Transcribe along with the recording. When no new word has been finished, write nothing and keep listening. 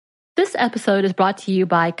This episode is brought to you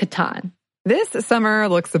by Catan. This summer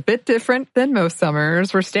looks a bit different than most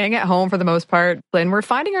summers. We're staying at home for the most part, and we're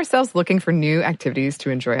finding ourselves looking for new activities to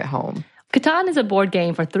enjoy at home. Catan is a board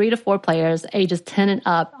game for 3 to 4 players, ages 10 and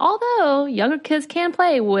up, although younger kids can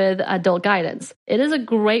play with adult guidance. It is a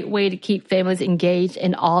great way to keep families engaged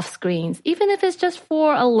and off screens, even if it's just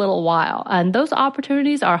for a little while. And those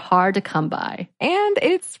opportunities are hard to come by. And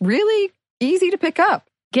it's really easy to pick up.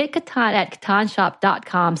 Get Catan at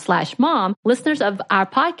catanshop.com/mom. Listeners of our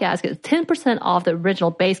podcast get 10% off the original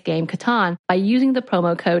base game Catan by using the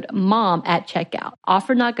promo code MOM at checkout.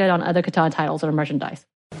 Offer not good on other Catan titles or merchandise.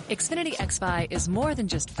 Xfinity XFi is more than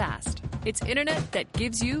just fast. It's internet that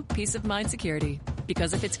gives you peace of mind security.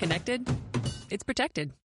 Because if it's connected, it's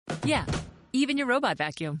protected. Yeah, even your robot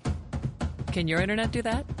vacuum. Can your internet do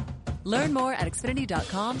that? Learn more at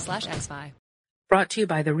xfinity.com/XFi. Brought to you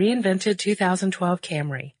by the reinvented 2012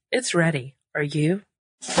 Camry. It's ready. Are you?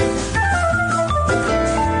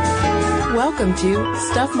 Welcome to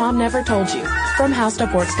Stuff Mom Never Told You from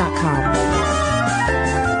HowStuffWorks.com.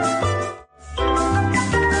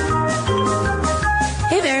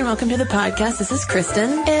 Hey there, and welcome to the podcast. This is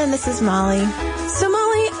Kristen. And this is Molly. So, Molly,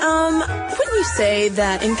 wouldn't you say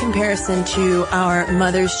that in comparison to our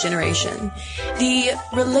mother's generation, the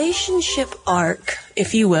relationship arc,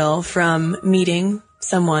 if you will, from meeting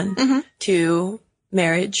someone to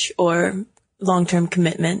marriage or long-term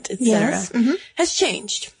commitment, etc., has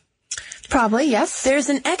changed? Probably, yes. There's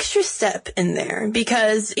an extra step in there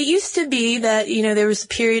because it used to be that, there was a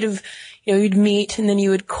period of, you'd meet and then you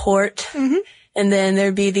would court. And then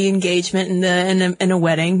there'd be the engagement and a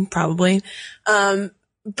wedding, probably.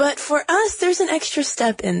 But for us, there's an extra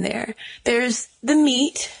step in there. There's the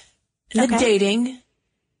meet, the dating,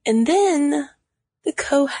 and then the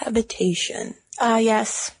cohabitation.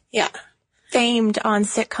 Yes. Yeah. Famed on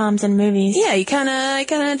sitcoms and movies. Yeah, you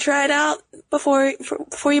kinda try it out before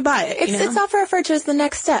you buy it. It's often referred to as the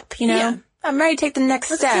next step, Yeah. I'm ready to take the next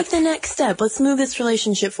step. Let's take the next step. Let's move this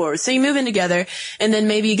relationship forward. So you move in together, and then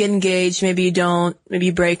maybe you get engaged, maybe you don't, maybe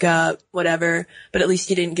you break up, whatever, but at least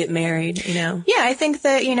you didn't get married, Yeah, I think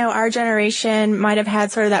that, our generation might have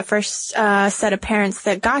had sort of that first set of parents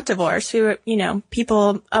that got divorced. We were,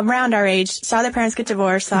 people around our age saw their parents get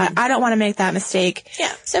divorced, thought, I don't want to make that mistake.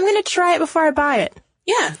 Yeah. So I'm going to try it before I buy it.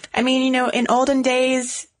 Yeah. I mean, in olden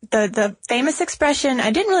days, the famous expression, I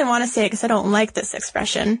didn't really want to say it because I don't like this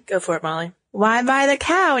expression. Go for it, Molly. Why buy the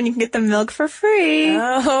cow when you can get the milk for free?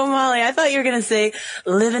 Oh, Molly, I thought you were going to say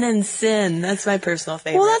living in sin. That's my personal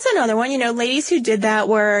favorite. Well, that's another one. Ladies who did that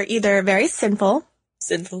were either very sinful.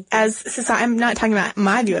 Sinful. As society, I'm not talking about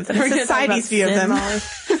my view of them, society's view of them.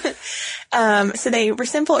 Molly. So they were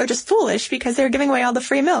sinful or just foolish because they were giving away all the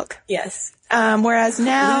free milk. Yes. Whereas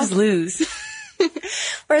now... Lose.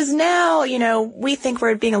 Whereas now, we think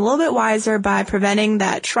we're being a little bit wiser by preventing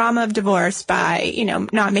that trauma of divorce by,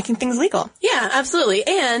 not making things legal. Yeah, absolutely.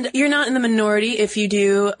 And you're not in the minority if you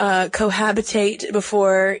do cohabitate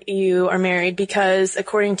before you are married because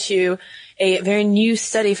according to a very new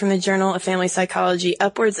study from the Journal of Family Psychology,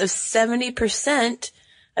 upwards of 70%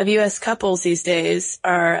 of U.S. couples these days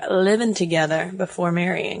are living together before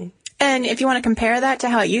marrying. And if you want to compare that to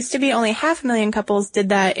how it used to be, only 500,000 couples did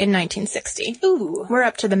that in 1960. Ooh. We're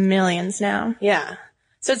up to the millions now. Yeah.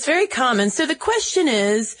 So it's very common. So the question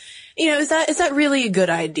is, is that really a good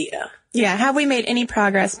idea? Yeah. Have we made any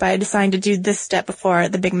progress by deciding to do this step before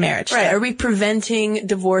the big marriage Right. step? Are we preventing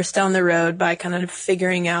divorce down the road by kind of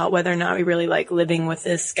figuring out whether or not we really like living with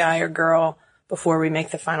this guy or girl before we make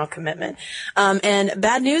the final commitment? And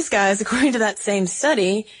bad news, guys, according to that same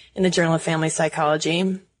study in the Journal of Family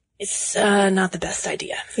Psychology, it's not the best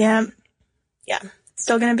idea. Yeah. Yeah.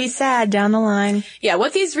 Still going to be sad down the line. Yeah,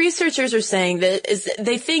 what these researchers are saying that is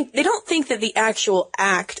they don't think that the actual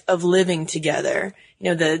act of living together,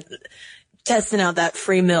 the testing out that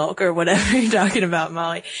free milk or whatever you're talking about,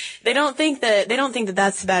 Molly. They don't think that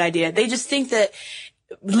that's a bad idea. They just think that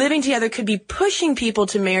living together could be pushing people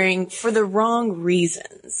to marrying for the wrong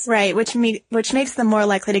reasons. Right, which makes them more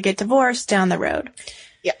likely to get divorced down the road.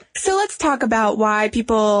 Yeah. So let's talk about why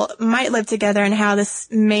people might live together and how this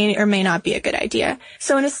may or may not be a good idea.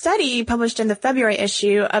 So in a study published in the February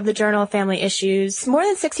issue of the Journal of Family Issues, more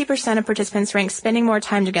than 60% of participants ranked spending more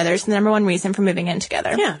time together as the number one reason for moving in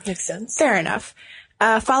together. Yeah, makes sense. Fair enough.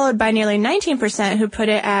 Followed by nearly 19% who put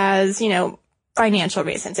it as, financial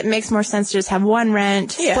reasons. It makes more sense to just have one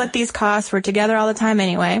rent, split these costs. We're together all the time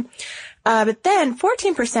anyway. But then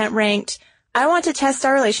 14% ranked, I want to test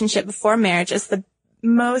our relationship before marriage as the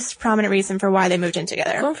most prominent reason for why they moved in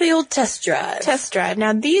together. Going for the old test drive. Test drive.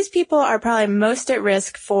 Now, these people are probably most at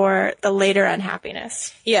risk for the later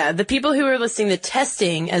unhappiness. Yeah, the people who are listing the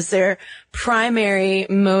testing as their primary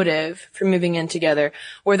motive for moving in together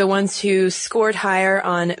were the ones who scored higher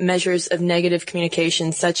on measures of negative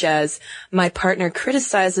communication, such as my partner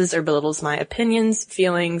criticizes or belittles my opinions,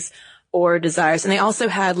 feelings, or desires. And they also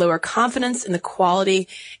had lower confidence in the quality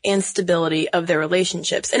and stability of their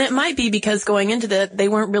relationships. And it might be because going into they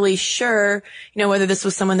weren't really sure, whether this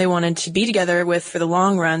was someone they wanted to be together with for the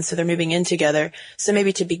long run, so they're moving in together. So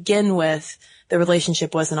maybe to begin with, the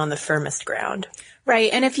relationship wasn't on the firmest ground.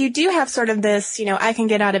 Right. And if you do have sort of this, I can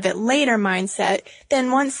get out of it later mindset,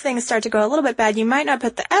 then once things start to go a little bit bad, you might not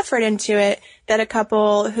put the effort into it that a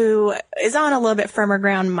couple who is on a little bit firmer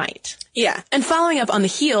ground might. Yeah. And following up on the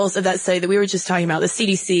heels of that study that we were just talking about, the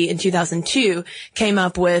CDC in 2002 came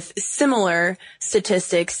up with similar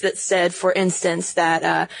statistics that said, for instance,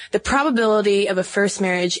 that the probability of a first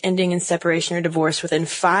marriage ending in separation or divorce within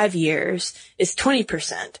 5 years is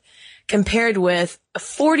 20%. compared with a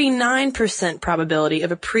 49% probability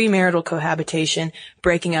of a premarital cohabitation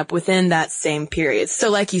breaking up within that same period. So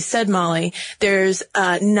like you said, Molly, there's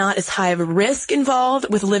not as high of a risk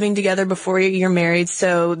involved with living together before you're married,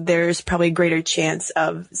 so there's probably a greater chance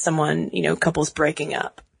of someone, couples breaking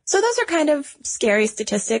up. So those are kind of scary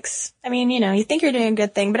statistics. I mean, you think you're doing a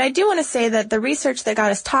good thing, but I do want to say that the research that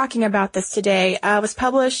got us talking about this today was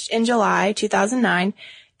published in July 2009.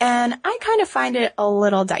 And I kind of find it a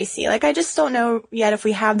little dicey. Like, I just don't know yet if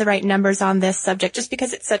we have the right numbers on this subject, just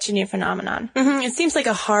because it's such a new phenomenon. Mm-hmm. It seems like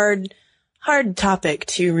a hard topic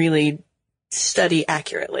to really study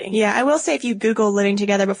accurately. Yeah, I will say if you Google living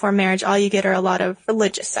together before marriage, all you get are a lot of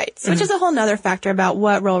religious sites, which is a whole nother factor about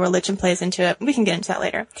what role religion plays into it. We can get into that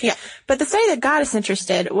later. Yeah. But the study that got us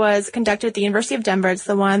interested was conducted at the University of Denver. It's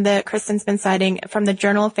the one that Kristen's been citing from the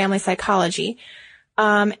Journal of Family Psychology.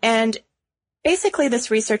 And basically,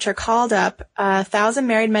 this researcher called up 1,000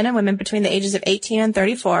 married men and women between the ages of 18 and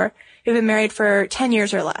 34 who've been married for 10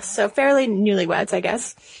 years or less, so fairly newlyweds, I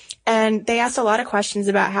guess. And they asked a lot of questions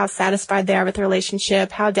about how satisfied they are with the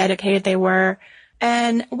relationship, how dedicated they were,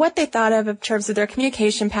 and what they thought of in terms of their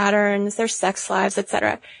communication patterns, their sex lives,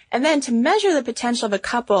 etc. And then to measure the potential of a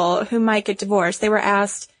couple who might get divorced, they were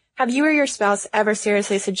asked, have you or your spouse ever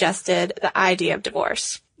seriously suggested the idea of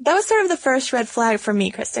divorce? That was sort of the first red flag for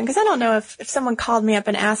me, Kristen, because I don't know if someone called me up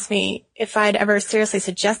and asked me if I'd ever seriously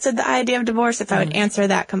suggested the idea of divorce, if I would answer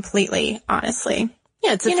that completely honestly.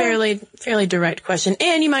 Yeah, it's a fairly direct question.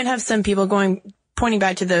 And you might have some people pointing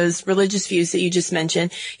back to those religious views that you just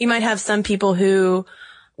mentioned. You might have some people who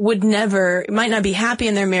might not be happy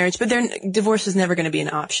in their marriage, but their divorce is never going to be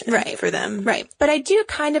an option for them. Right. But I do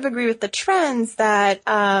kind of agree with the trends that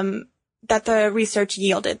the research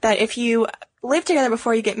yielded, that if you live together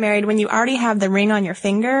before you get married, when you already have the ring on your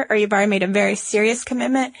finger or you've already made a very serious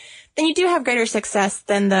commitment, then you do have greater success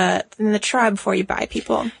than the tribe before you buy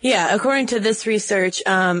people. Yeah, according to this research,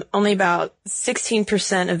 only about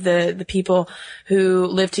 16% of the people who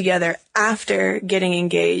live together after getting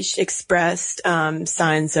engaged expressed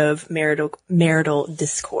signs of marital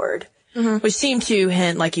discord. Mm-hmm. Which seem to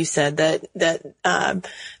hint, like you said, that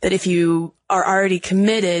if you are already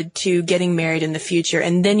committed to getting married in the future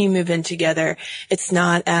and then you move in together, it's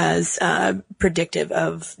not as predictive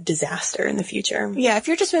of disaster in the future. Yeah, if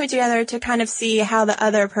you're just moving together to kind of see how the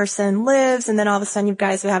other person lives, and then all of a sudden you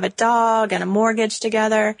guys have a dog and a mortgage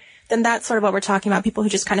together, then that's sort of what we're talking about, people who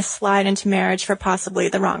just kind of slide into marriage for possibly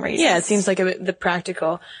the wrong reasons. Yeah, it seems like the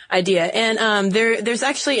practical idea. And there's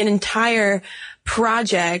actually an entire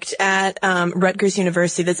project at Rutgers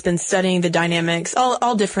University that's been studying the dynamics, from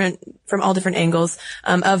all different angles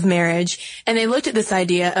of marriage, and they looked at this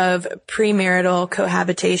idea of premarital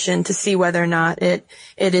cohabitation to see whether or not it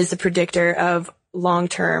is a predictor of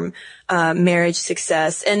long-term marriage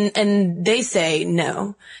success, and they say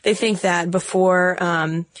no. They think that before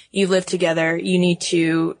you live together, you need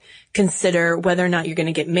to consider whether or not you're going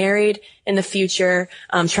to get married in the future,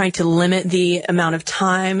 trying to limit the amount of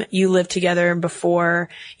time you live together before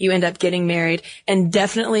you end up getting married, and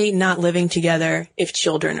definitely not living together if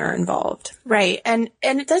children are involved. Right. And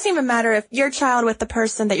it doesn't even matter if your child with the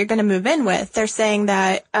person that you're going to move in with. They're saying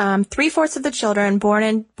that 3/4 of the children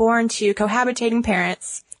born to cohabitating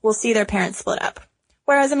parents will see their parents split up.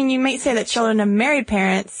 Whereas, you might say that children of married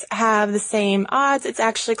parents have the same odds. It's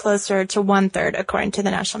actually closer to 1/3, according to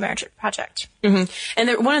the National Marriage Project. Mm-hmm.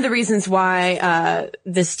 And one of the reasons why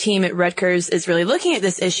this team at Rutgers is really looking at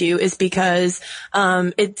this issue is because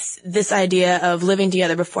it's this idea of living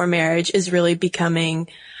together before marriage is really becoming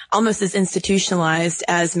almost as institutionalized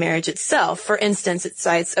as marriage itself. For instance, it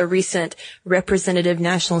cites a recent representative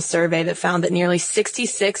national survey that found that nearly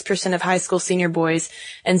 66% of high school senior boys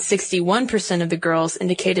and 61% of the girls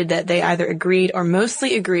indicated that they either agreed or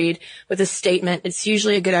mostly agreed with the statement, it's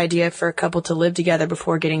usually a good idea for a couple to live together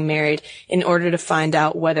before getting married in order to find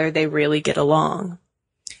out whether they really get along.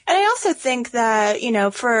 And I also think that, you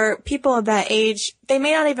know, for people of that age, they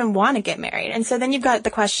may not even want to get married. And so then you've got the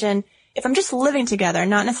question, if I'm just living together,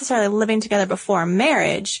 not necessarily living together before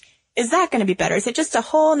marriage, is that going to be better? Is it just a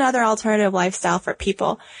whole nother alternative lifestyle for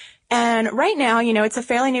people? And right now, you know, it's a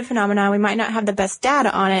fairly new phenomenon. We might not have the best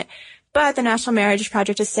data on it, but the National Marriage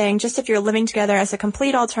Project is saying just if you're living together as a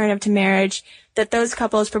complete alternative to marriage, that those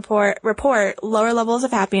couples report lower levels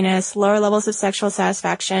of happiness, lower levels of sexual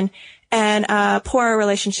satisfaction, and poorer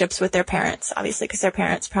relationships with their parents, obviously, because their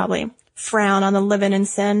parents probably frown on the living in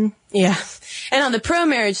sin. Yeah. And on the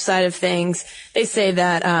pro-marriage side of things, they say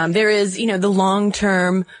that there is, you know, the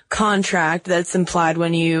long-term contract that's implied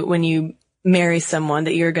when you marry someone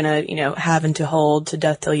that you're gonna, you know, have and to hold to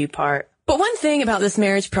death till you part. But one thing about this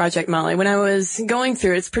marriage project, Molly, when I was going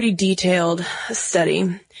through it's pretty detailed study,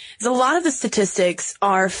 is a lot of the statistics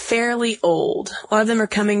are fairly old. A lot of them are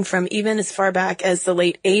coming from even as far back as the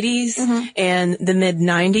late 80s and the mid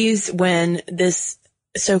 90s when this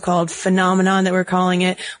so-called phenomenon that we're calling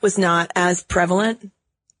it was not as prevalent.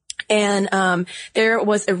 And there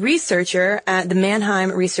was a researcher at the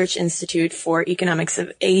Mannheim Research Institute for Economics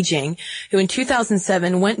of Aging who in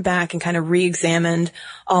 2007 went back and kind of re-examined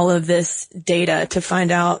all of this data to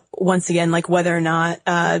find out once again, like whether or not,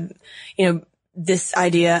 you know, this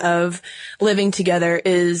idea of living together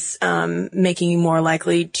is making you more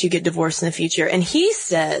likely to get divorced in the future. And he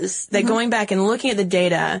says that going back and looking at the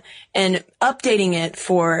data and updating it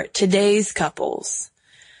for today's couples,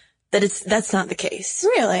 that's not the case.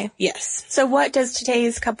 Really? Yes. So what does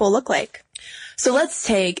today's couple look like? So let's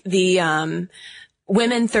take the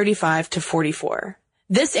women 35 to 44.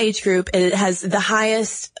 This age group, it has the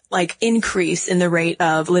highest like increase in the rate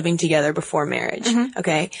of living together before marriage.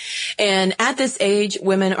 Okay. And at this age,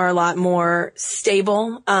 women are a lot more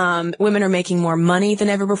stable. Women are making more money than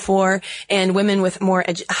ever before, and women with more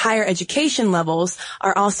higher education levels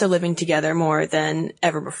are also living together more than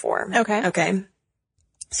ever before. Okay. Okay.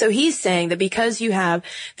 So he's saying that because you have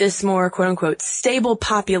this more quote unquote stable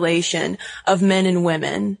population of men and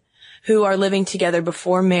women who are living together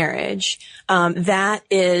before marriage, that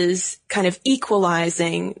is kind of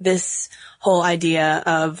equalizing this whole idea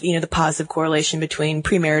of, you know, the positive correlation between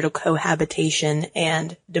premarital cohabitation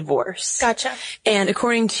and divorce. Gotcha. And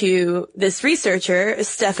according to this researcher,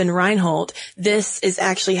 Stefan Reinhold, this is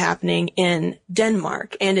actually happening in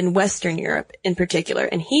Denmark and in Western Europe in particular.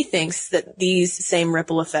 And he thinks that these same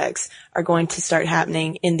ripple effects are going to start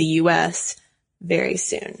happening in the U.S. very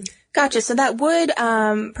soon. Gotcha. So that would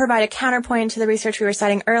provide a counterpoint to the research we were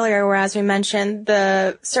citing earlier, where, as we mentioned,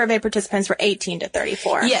 the survey participants were 18 to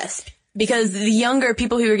 34. Yes. Because the younger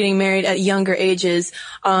people who are getting married at younger ages,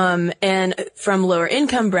 and from lower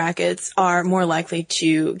income brackets are more likely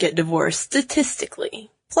to get divorced statistically.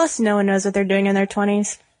 Plus, no one knows what they're doing in their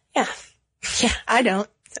 20s. Yeah. Yeah, I don't.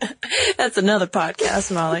 That's another podcast,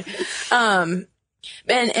 Molly.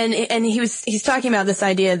 And he's talking about this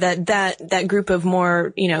idea that group of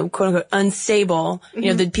more, you know, quote unquote unstable, you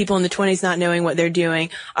know, the people in the 20s not knowing what they're doing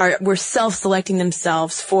were self-selecting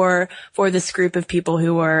themselves for this group of people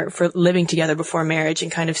who were for living together before marriage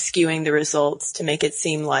and kind of skewing the results to make it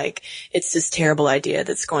seem like it's this terrible idea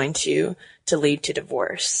that's going to lead to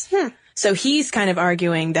divorce. So he's kind of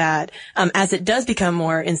arguing that, as it does become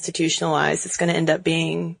more institutionalized, it's going to end up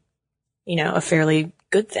being, you know, a fairly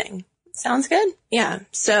good thing. Sounds good. Yeah.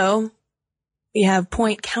 So we have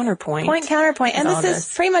point, counterpoint. Point, counterpoint. And this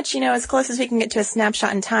is pretty much, you know, as close as we can get to a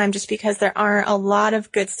snapshot in time, just because there aren't a lot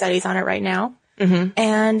of good studies on it right now.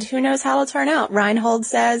 And who knows how it'll turn out. Reinhold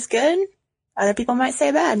says good. Other people might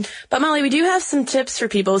say bad. But Molly, we do have some tips for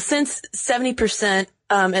people. Since 70%,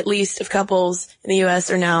 at least of couples in the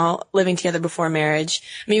U.S. are now living together before marriage.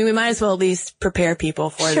 I mean, we might as well at least prepare people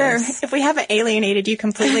for this. Sure. If we haven't alienated you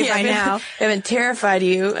completely by now. We haven't terrified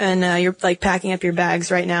you and, you're like packing up your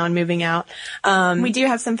bags right now and moving out. We do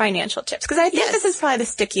have some financial tips because I think this is probably the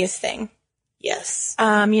stickiest thing. Yes.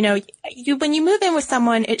 You know, when you move in with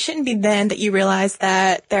someone, it shouldn't be then that you realize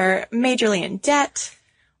that they're majorly in debt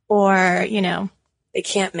or, you know, they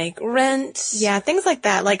can't make rent. Yeah, things like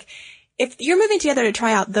that. Like, if you're moving together to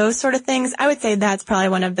try out those sort of things, I would say that's probably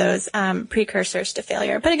one of those precursors to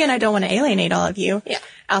failure. But again, I don't want to alienate all of you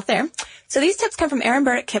out there. So these tips come from Aaron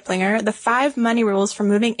Burdick Kiplinger, The 5 Money Rules for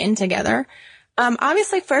Moving In Together.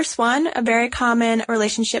 Obviously, first one, a very common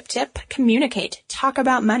relationship tip, communicate. Talk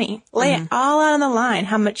about money. Lay it all out on the line.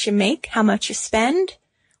 How much you make, how much you spend,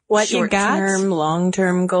 what you got. Short-term,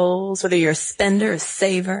 long-term goals, whether you're a spender, a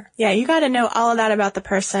saver. Yeah, you got to know all of that about the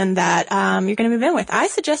person that you're going to move in with. I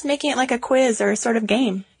suggest making it like a quiz or a sort of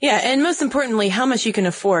game. Yeah, and most importantly, how much you can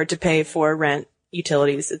afford to pay for rent,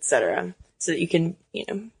 utilities, etc., so that you can,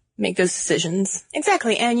 make those decisions.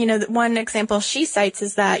 Exactly. And, one example she cites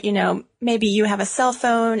is that, maybe you have a cell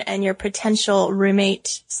phone and your potential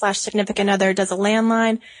roommate / significant other does a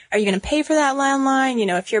landline. Are you going to pay for that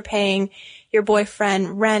landline? If you're paying your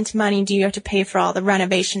boyfriend rent money, do you have to pay for all the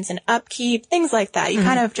renovations and upkeep? Things like that. You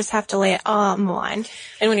kind of just have to lay it all on the line.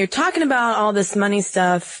 And when you're talking about all this money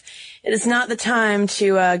stuff, it is not the time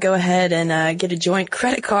to go ahead and get a joint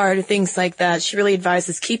credit card or things like that. She really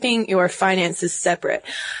advises keeping your finances separate.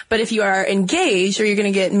 But if you are engaged or you're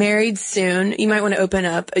going to get married soon, you might want to open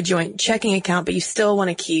up a joint checking account, but you still want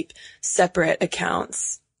to keep separate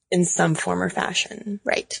accounts in some form or fashion.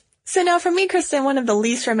 Right. So now for me, Kristen, one of the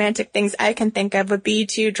least romantic things I can think of would be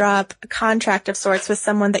to draw up a contract of sorts with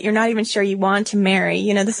someone that you're not even sure you want to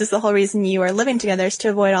marry. This is the whole reason you are living together, is to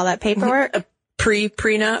avoid all that paperwork.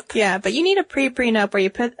 Prenup? Yeah, but you need a prenup where you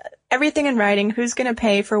put everything in writing, who's going to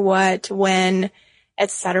pay for what, when,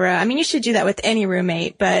 etc. I mean, you should do that with any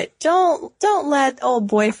roommate, but don't let old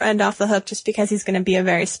boyfriend off the hook just because he's going to be a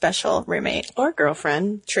very special roommate. Or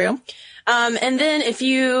girlfriend. True. And then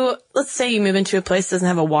let's say you move into a place that doesn't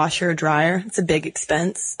have a washer or dryer, it's a big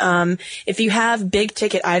expense. If you have big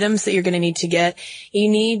ticket items that you're going to need to get, you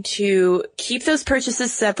need to keep those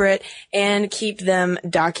purchases separate and keep them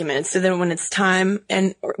documented. So then when it's time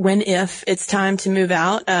if it's time to move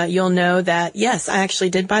out, you'll know that, yes, I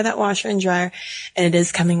actually did buy that washer and dryer and it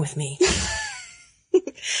is coming with me.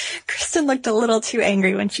 Kristen looked a little too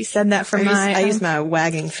angry when she said that I used my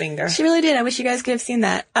wagging finger. She really did. I wish you guys could have seen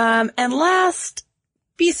that. And last,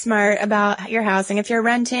 be smart about your housing. If you're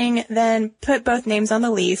renting, then put both names on the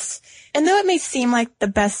lease. And though it may seem like the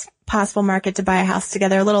best possible market to buy a house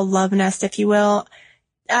together, a little love nest, if you will,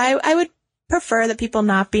 I would prefer that people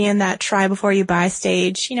not be in that try before you buy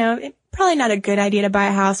stage. Probably not a good idea to buy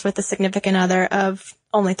a house with a significant other of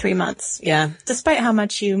only 3 months. Yeah. Despite how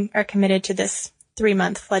much you are committed to this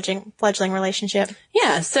 3-month fledgling relationship.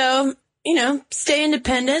 Yeah. So, stay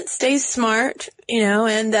independent, stay smart,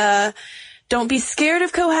 and, don't be scared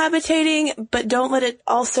of cohabitating, but don't let it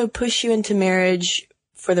also push you into marriage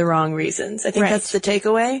for the wrong reasons. I think that's the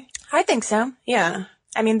takeaway. I think so. Yeah.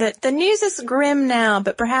 I mean, the news is grim now,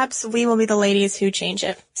 but perhaps we will be the ladies who change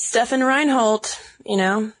it. Stefan Reinhold,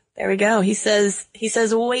 there we go. He says,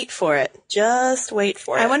 wait for it. Just wait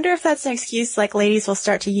for it. I wonder if that's an excuse like ladies will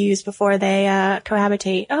start to use before they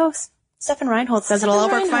cohabitate. Oh, Stefan Reinhold says it'll all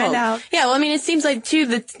work. Find out. Yeah, well, I mean, it seems like, too,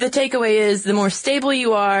 the takeaway is the more stable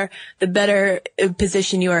you are, the better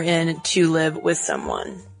position you are in to live with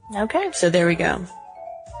someone. Okay. So there we go.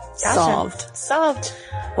 Gotcha. Solved.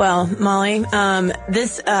 Well, Molly,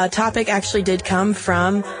 this topic actually did come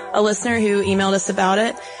from a listener who emailed us about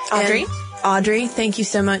it. Audrey, thank you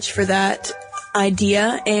so much for that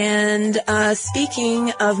idea. And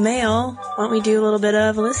speaking of mail, why don't we do a little bit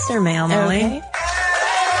of listener mail, Molly? Okay.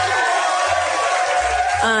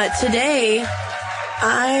 Today,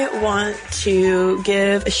 I want to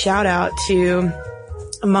give a shout out to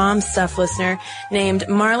a Mom Stuff listener named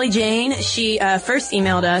Marley Jane. She first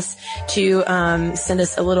emailed us to send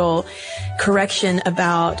us a little correction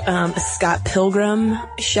about a Scott Pilgrim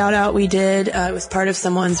shout out we did. It was part of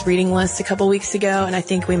someone's reading list a couple weeks ago, and I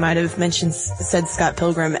think we might have said Scott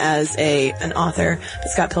Pilgrim as an author, but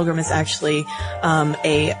Scott Pilgrim is actually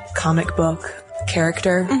a comic book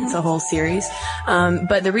character. Mm-hmm. It's a whole series.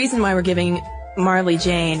 But the reason why we're giving Marley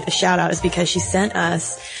Jane a shout out is because she sent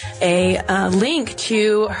us a link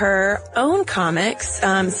to her own comics,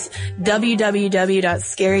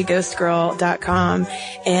 www.scaryghostgirl.com,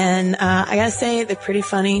 and I gotta say they're pretty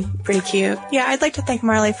funny, pretty cute. Yeah, I'd like to thank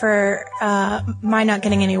Marley for my not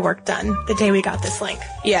getting any work done the day we got this link.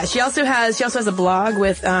 Yeah, she also has a blog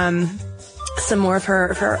with some more of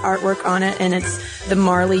her artwork on it, and it's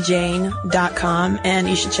themarleyjane.com, and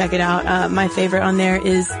you should check it out. My favorite on there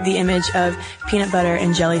is the image of peanut butter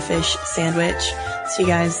and jellyfish sandwich. So you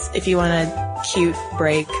guys, if you want a cute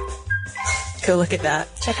break, go look at that.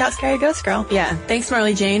 Check out Scary Ghost Girl. Yeah. Thanks,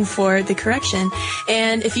 Marley Jane, for the correction.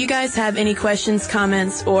 And if you guys have any questions,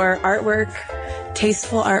 comments, or artwork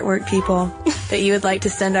tasteful artwork people that you would like to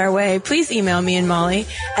send our way, please email me and Molly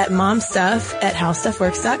at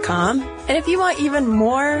momstuff@howstuffworks.com. And if you want even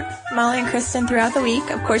more Molly and Kristen throughout the week,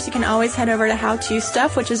 of course, you can always head over to How To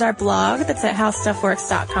Stuff, which is our blog that's at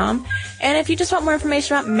howstuffworks.com. And if you just want more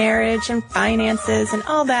information about marriage and finances and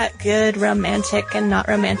all that good romantic and not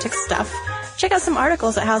romantic stuff, check out some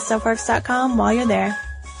articles at howstuffworks.com while you're there.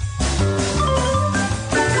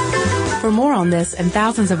 For more on this and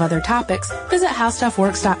thousands of other topics, visit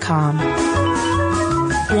howstuffworks.com.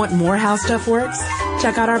 Want more How Stuff Works?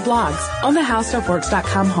 Check out our blogs on the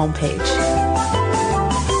howstuffworks.com homepage.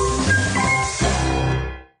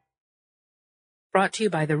 Brought to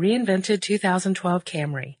you by the reinvented 2012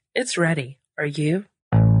 Camry. It's ready. Are you?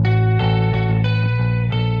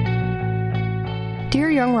 Dear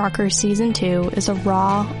Young Rocker Season 2 is a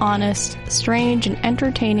raw, honest, strange, and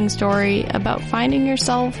entertaining story about finding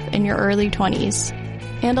yourself in your early 20s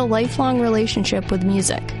and a lifelong relationship with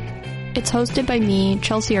music. It's hosted by me,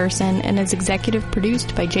 Chelsea Urson, and is executive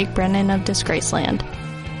produced by Jake Brennan of Disgraceland.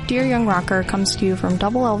 Dear Young Rocker comes to you from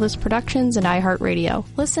Double Elvis Productions and iHeartRadio.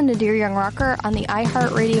 Listen to Dear Young Rocker on the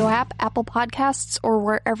iHeartRadio app, Apple Podcasts, or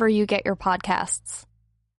wherever you get your podcasts.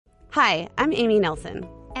 Hi, I'm Amy Nelson.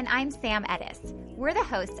 And I'm Sam Edis. We're the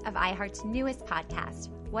hosts of iHeart's newest podcast,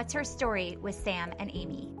 What's Her Story with Sam and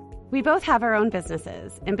Amy. We both have our own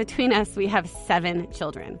businesses, and between us, we have 7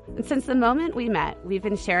 children. And since the moment we met, we've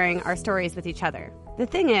been sharing our stories with each other. The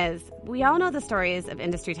thing is, we all know the stories of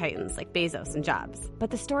industry titans like Bezos and Jobs, but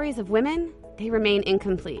the stories of women, they remain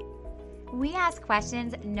incomplete. We ask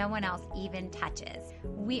questions no one else even touches.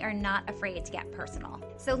 We are not afraid to get personal.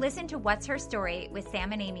 So listen to What's Her Story with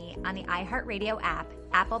Sam and Amy on the iHeartRadio app,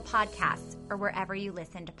 Apple Podcasts, or wherever you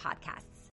listen to podcasts.